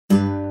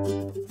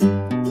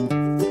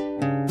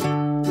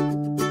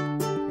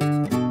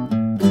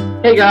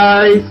Hey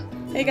guys!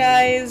 Hey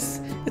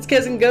guys, it's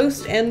Kez and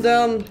Ghost, and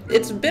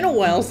it's been a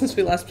while since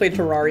we last played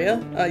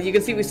Terraria. You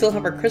can see we still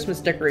have our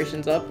Christmas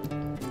decorations up.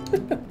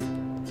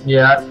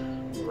 Yeah,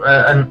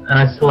 and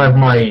I still have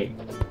my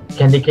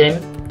candy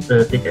cane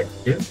ticket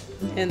too.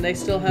 And I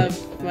still have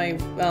my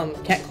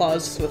cat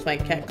claws with my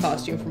cat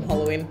costume from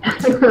Halloween.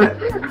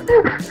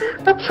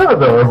 That's so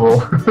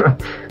adorable.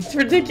 It's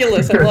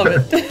ridiculous, I love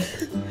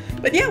it.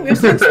 But yeah, we have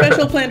something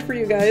special planned for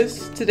you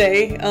guys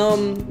today.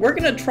 We're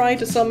gonna try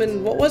to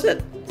summon, what was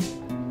it?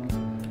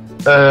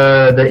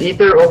 The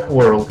Eater of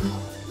Worlds.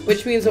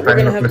 Which means that we're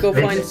gonna have to go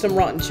find some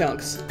rotten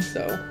chunks,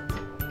 so...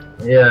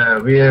 Yeah,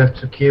 we have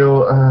to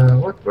kill,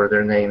 what were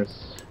their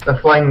names? The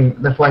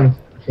flying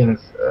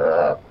things,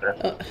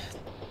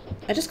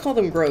 I just call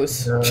them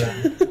gross.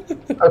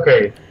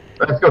 Okay,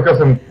 let's go kill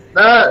some...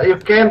 you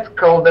can't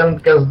call them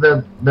because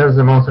there's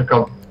a monster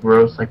called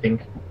Gross, I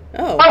think.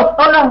 Oh.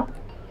 Oh no!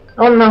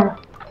 Oh no!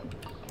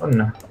 Oh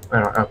no.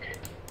 Oh, okay.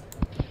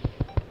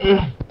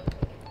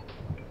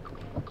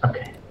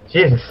 Okay.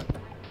 Jesus.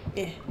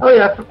 Yeah. Oh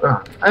yeah,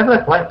 I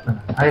have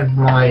I have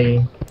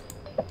my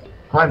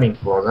climbing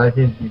claws. I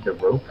didn't need the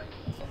rope.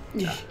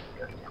 Yeah.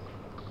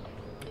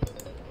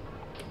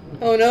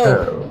 Oh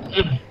no!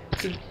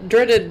 It's a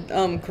dreaded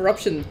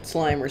corruption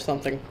slime or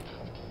something.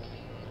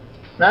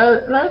 No,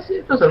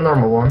 it was a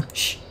normal one.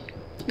 Shh!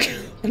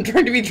 I'm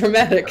trying to be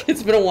dramatic.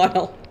 It's been a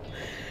while.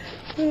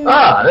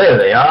 Ah, there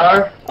they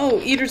are.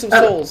 Oh, Eaters of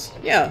Souls.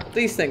 Yeah,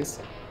 these things.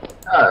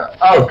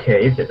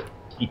 Okay,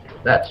 eat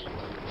that.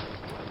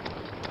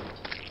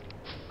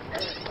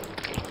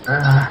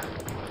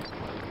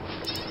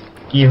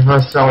 Give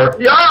us our...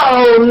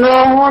 Oh,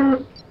 no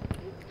one...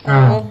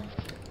 Oh.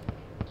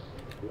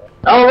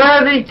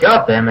 Already?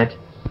 God damn it.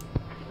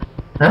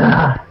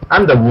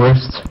 I'm the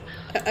worst.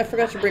 I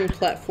forgot to bring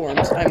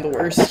platforms. I'm the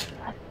worst.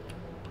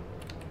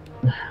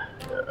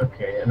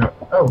 Okay, no.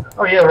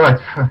 Oh yeah, right.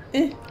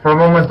 For a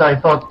moment I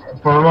thought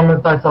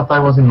I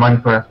was in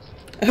Minecraft.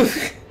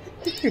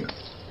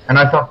 and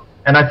I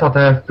thought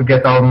I have to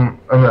get all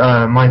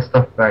my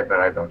stuff back, but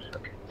I don't.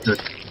 Okay, good.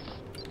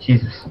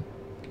 Jesus.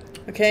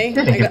 Okay,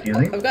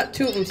 I've got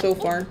 2 of them so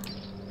far.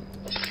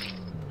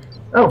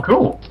 Oh,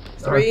 cool.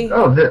 3.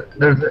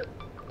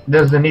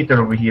 There's an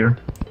eater over here.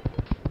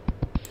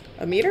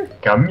 A meter?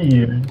 Come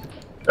here.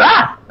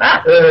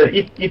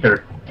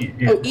 Eater.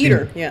 Oh,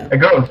 eater. Yeah. A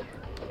girl.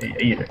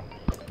 Eater.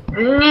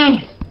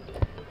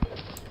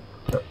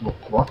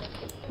 What?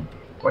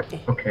 What?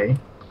 Okay.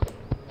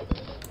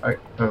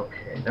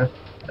 Okay.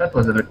 That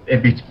was a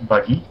bit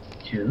buggy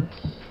too.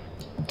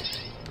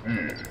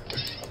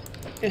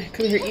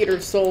 Come here, Eater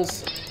of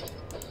Souls.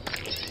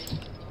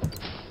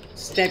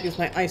 Stab you with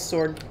my ice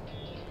sword.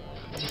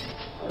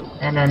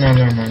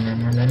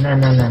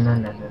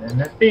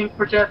 Pink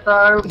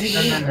projectile.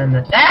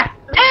 No.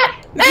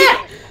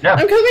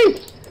 I'm coming.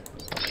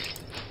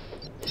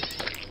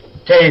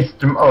 Taste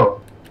them. Oh,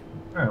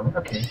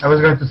 okay. I was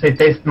going to say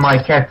taste my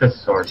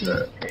cactus sword.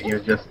 Okay, you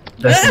just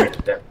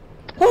decimated them.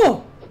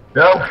 Oh.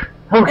 No.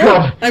 Oh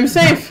god. I'm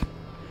safe.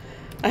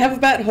 I have a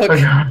bat hook. Oh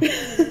god.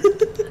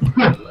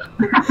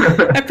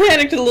 I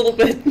panicked a little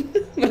bit,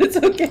 but it's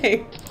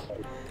okay.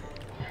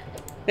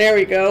 There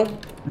we go.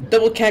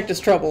 Double cactus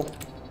trouble.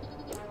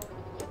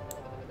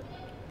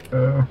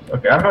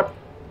 Okay, I'm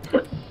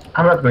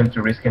not going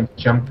to risk and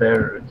jump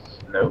there.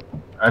 No,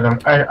 I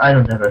don't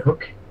have a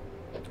hook.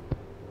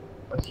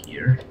 What's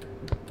here?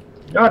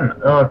 Oh, no.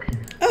 Okay.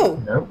 Oh.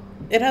 No.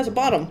 It has a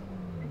bottom.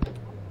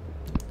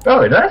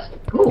 Oh, it does?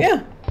 Cool.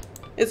 Yeah.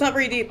 It's not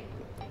very deep.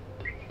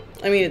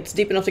 I mean, it's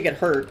deep enough to get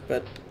hurt,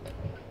 but...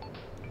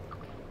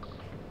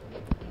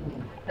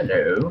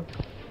 Hello.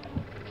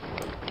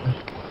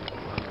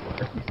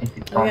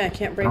 Oh yeah, I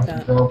can't break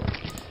that. Oh,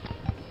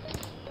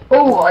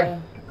 I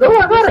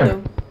got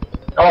him!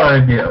 Oh, I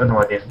did. No,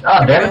 I didn't.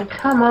 Oh, damn it.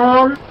 Come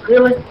on.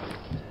 Really?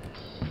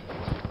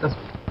 Just...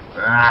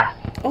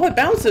 Oh, it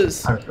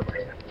bounces!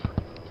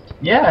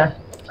 Yeah.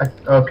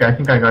 Okay, I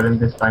think I got him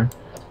this time.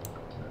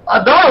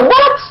 No,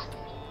 what?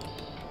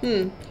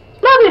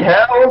 Bloody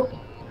hell!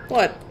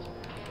 What?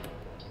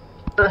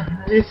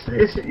 He's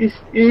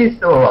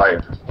still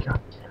alive. God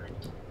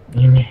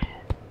damn it.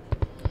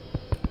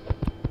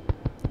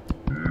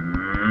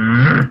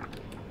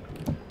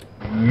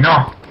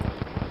 No.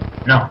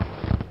 No.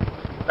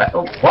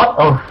 Oh, what?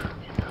 Oh.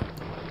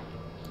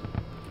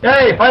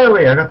 Yay!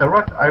 Finally, I got the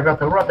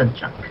rotten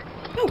chunk.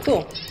 Oh,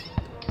 cool.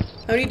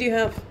 How many do you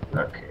have?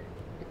 Okay.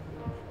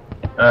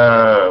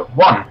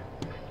 1.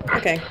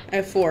 Okay, I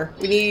have 4.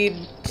 We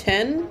need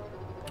 10,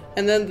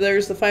 and then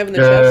there's the 5 in the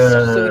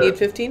chest, so we need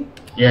 15?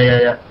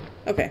 Yeah.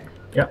 Okay.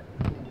 Yep.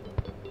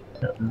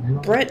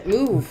 Brett,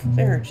 move!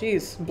 There,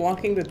 jeez.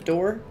 Blocking the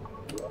door.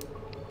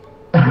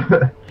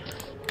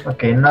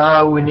 Okay,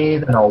 now we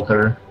need an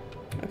altar.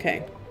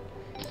 Okay.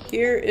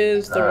 Here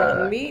is the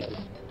rotten meat.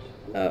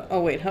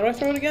 Oh wait, how do I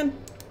throw it again?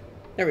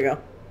 There we go.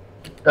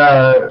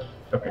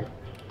 Okay.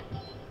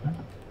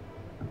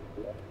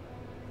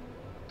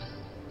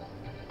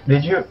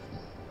 Did you?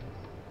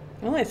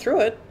 Well, I threw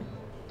it.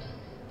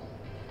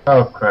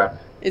 Oh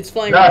crap. It's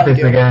flying Not around this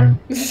you. again.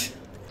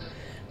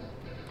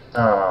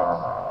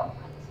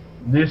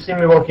 Do you see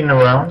me walking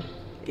around?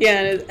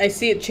 Yeah, and I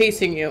see it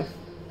chasing you.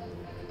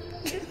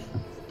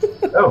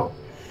 Oh.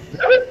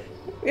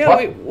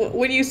 Yeah,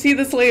 when you see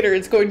this later,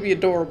 it's going to be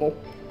adorable.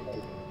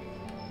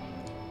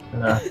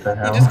 What the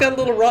hell? You just got a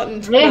little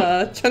rotten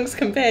Chunk's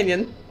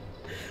companion.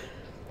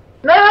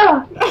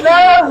 No!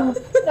 No!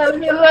 Let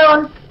me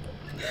alone!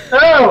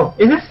 No!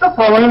 Is it still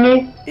following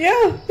me?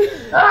 Yeah!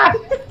 Ah!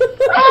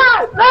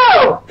 Ah!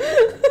 No!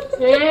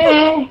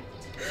 Eh.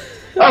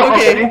 Oh,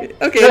 okay,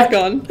 it's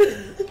gone.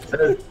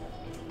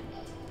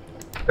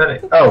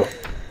 Oh.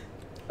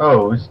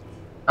 Oh.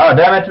 Oh,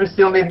 damn it, we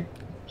still need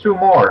 2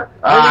 more.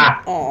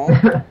 Ah! Aw.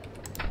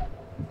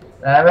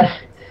 Damn it.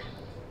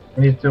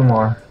 We need 2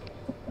 more.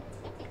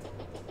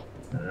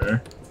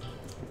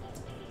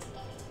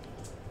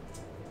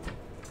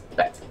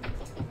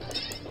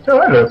 So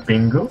hello,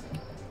 Pingu.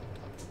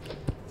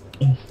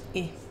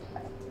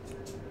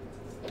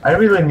 I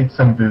really need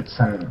some boots,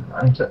 and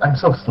I'm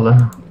so slow.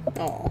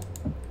 Aw.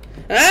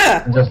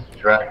 Ah! I'm just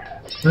dragged.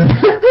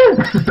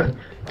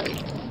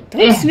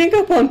 Don't sneak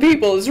up on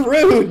people, it's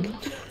rude!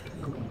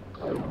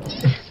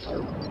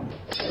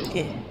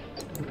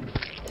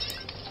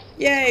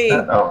 Yay!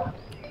 Oh.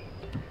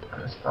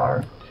 I'm a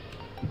star.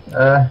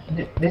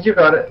 Did you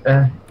got it?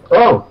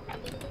 Oh!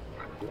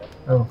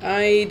 Oh.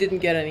 I didn't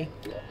get any.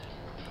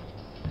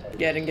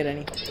 Yeah, I didn't get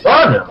any.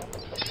 Oh no!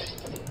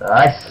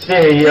 I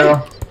see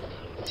you,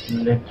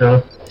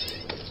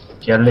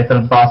 you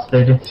little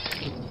bastard.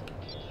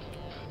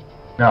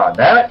 No,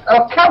 damn it!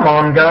 Oh, come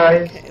on,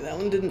 guys! Okay, that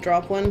one didn't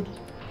drop one.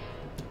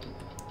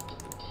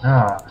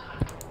 Ah.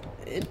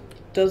 It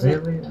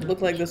doesn't Really?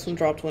 look like this one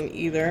dropped one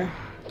either.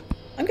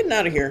 I'm getting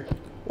out of here.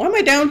 Why am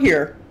I down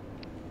here?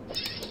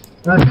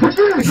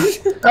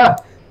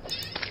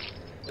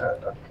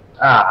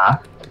 Ah.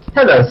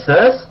 Hello,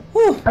 sis.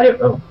 Whew, How do you...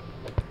 Oh.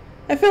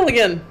 I fell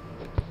again.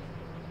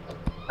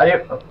 How do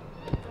you... Oh.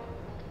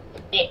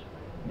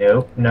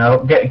 Nope,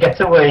 no. Get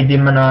away,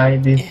 demon eye.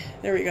 This...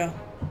 There we go.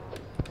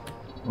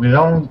 We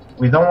don't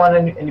want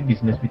any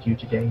business with you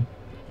today.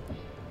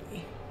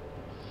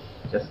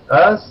 Just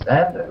us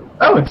and...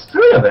 Oh, it's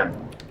 3 of them!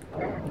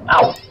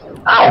 Ow!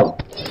 Ow!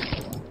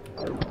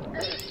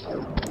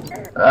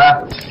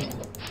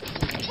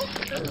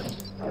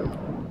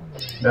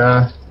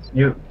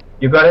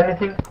 You got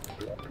anything?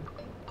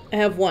 I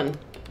have one.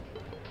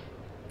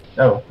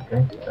 Oh,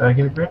 okay.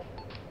 Give it to me.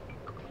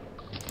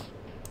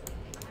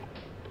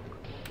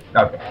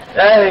 Okay.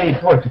 Hey,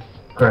 it worked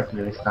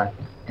correctly this time.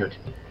 Good.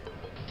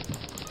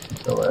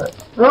 So, I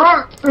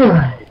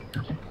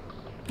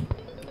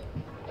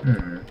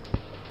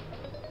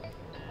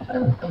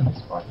haven't done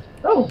this one.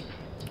 Oh!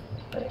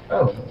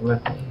 Oh,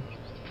 let me...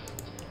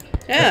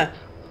 Yeah!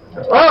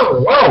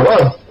 Oh! Whoa!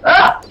 Whoa!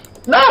 Ah!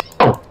 No!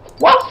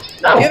 What?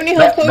 No! Do you have any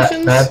health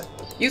potions? That.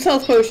 Use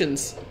health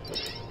potions.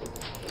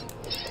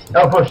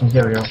 Oh, potions,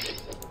 here we go.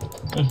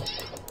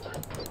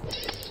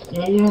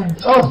 Yeah.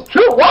 Oh,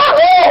 true! Whoa!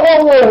 Whoa!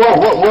 Whoa! Whoa! Whoa!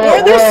 Whoa! Whoa! Why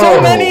are there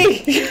so many?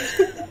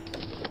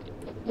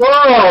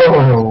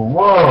 Whoa!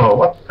 Whoa!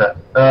 What's that?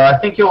 I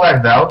think you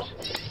lagged out.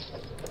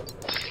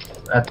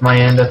 At my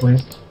end, at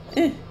least.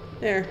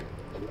 There.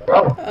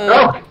 Go!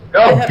 Go!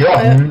 Go!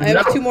 I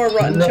have 2 more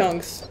rotten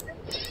chunks.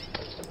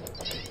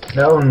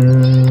 No,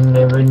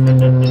 never,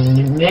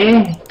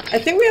 no. I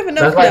think we have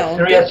enough There's like now.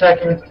 3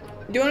 attacking.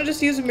 Do you want to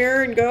just use a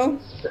mirror and go?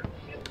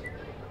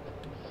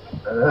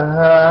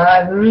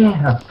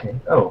 Okay.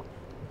 Oh.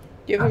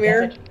 Do you have a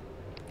mirror?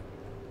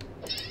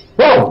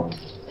 Whoa!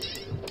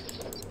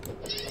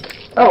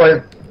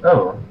 Oh,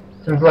 oh.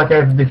 Seems like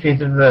I've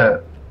defeated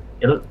the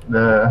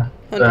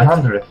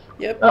 100th.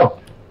 Yep. Oh.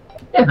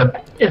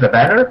 Is a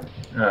banner?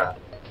 No.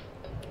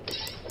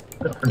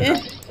 Good for now.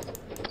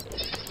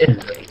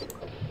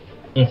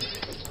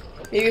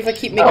 Maybe if I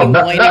keep making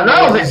whining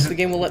noises, the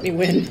game will let me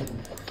win.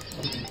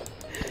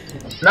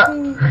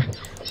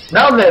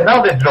 Now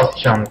they drop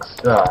chunks.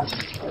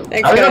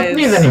 Thanks, I guys. don't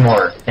need any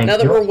more. Thank now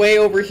that you. we're way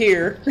over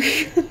here.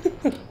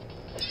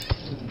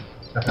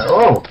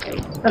 Oh,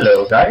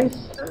 hello, guys.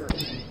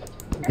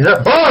 Is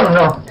that? Oh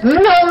no!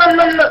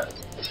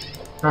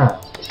 Oh.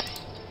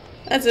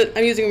 That's it.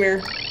 I'm using a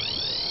mirror.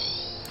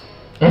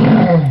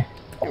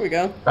 There we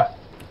go.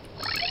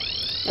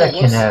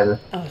 Second hell.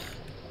 Oh.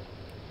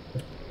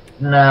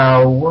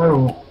 Now,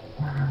 whoa.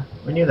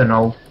 We need an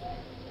old.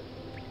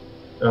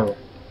 Oh.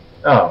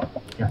 Oh,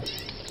 yeah.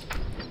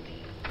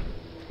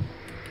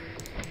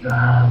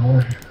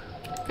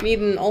 Need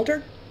an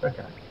altar?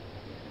 Okay.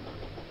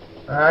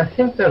 I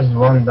think there's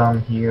one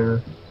down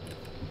here.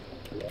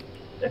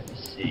 Let me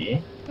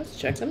see. Let's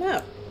check the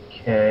map.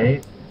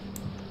 Okay.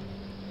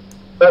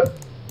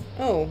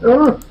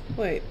 Oh.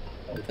 Wait.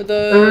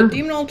 The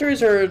demon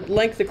altars are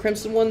like the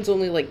crimson ones,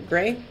 only like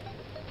gray?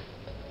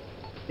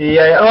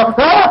 Yeah. Oh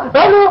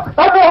no!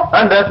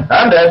 I'm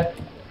dead.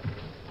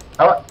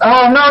 Oh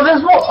no!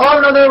 There's wall. Oh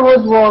no! There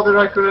was wall that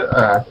I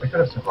could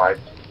have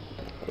survived.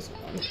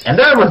 And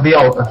there was the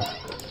altar.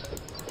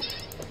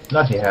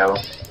 Bloody hell.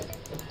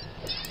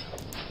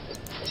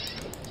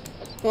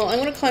 Well, I'm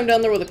gonna climb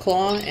down there with a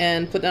claw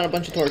and put down a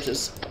bunch of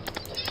torches.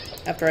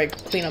 after I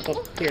clean up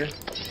here.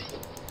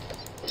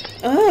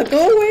 Ah,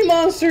 go away,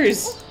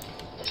 monsters!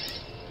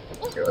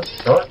 Okay, let's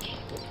torch.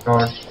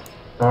 Okay,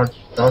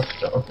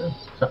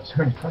 so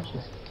many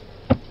torches.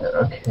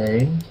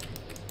 Okay.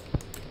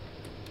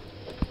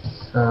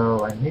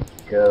 So I need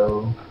to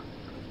go.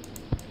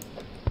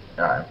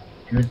 Ah,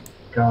 good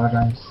God,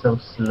 I'm so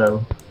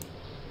slow.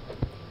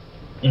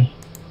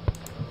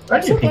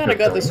 I'm so glad I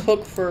got this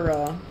hook for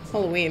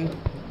Halloween.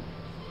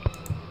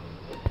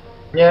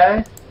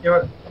 Yeah, you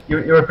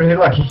were pretty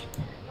lucky.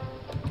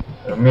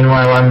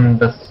 Meanwhile, I'm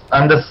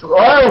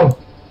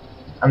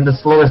the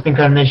slowest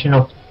incarnation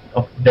of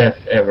death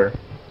ever.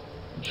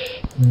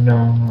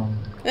 No.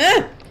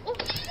 Ah!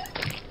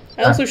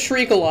 I also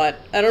shriek a lot.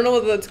 I don't know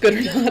whether that's good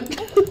or not.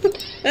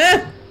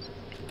 Ah!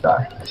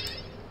 Die.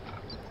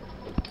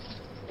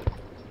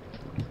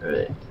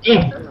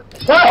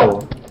 Whoa!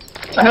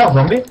 The hell,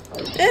 zombie?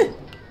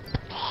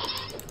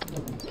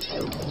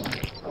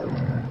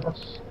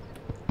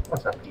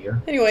 What's up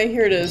here? Anyway,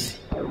 here it is.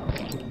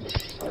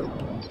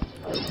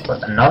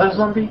 What, another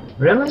zombie?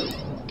 Really?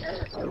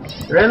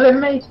 Really,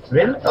 mate?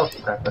 Really? Oh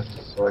crap, that's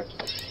a sword.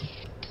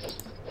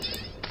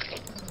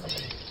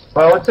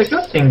 Well, it's a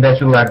good thing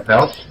that you lagged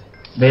out.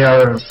 They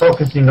are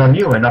focusing on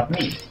you and not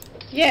me.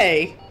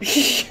 Yay!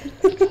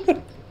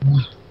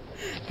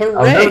 Hooray!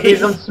 Although they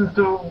don't seem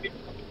to be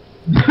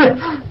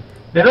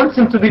they don't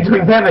seem to be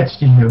doing damage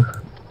to you.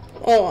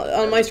 Oh,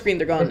 on my screen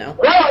they're gone now.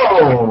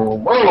 Whoa!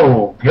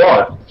 Whoa!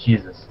 God!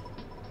 Jesus.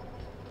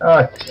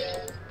 Okay.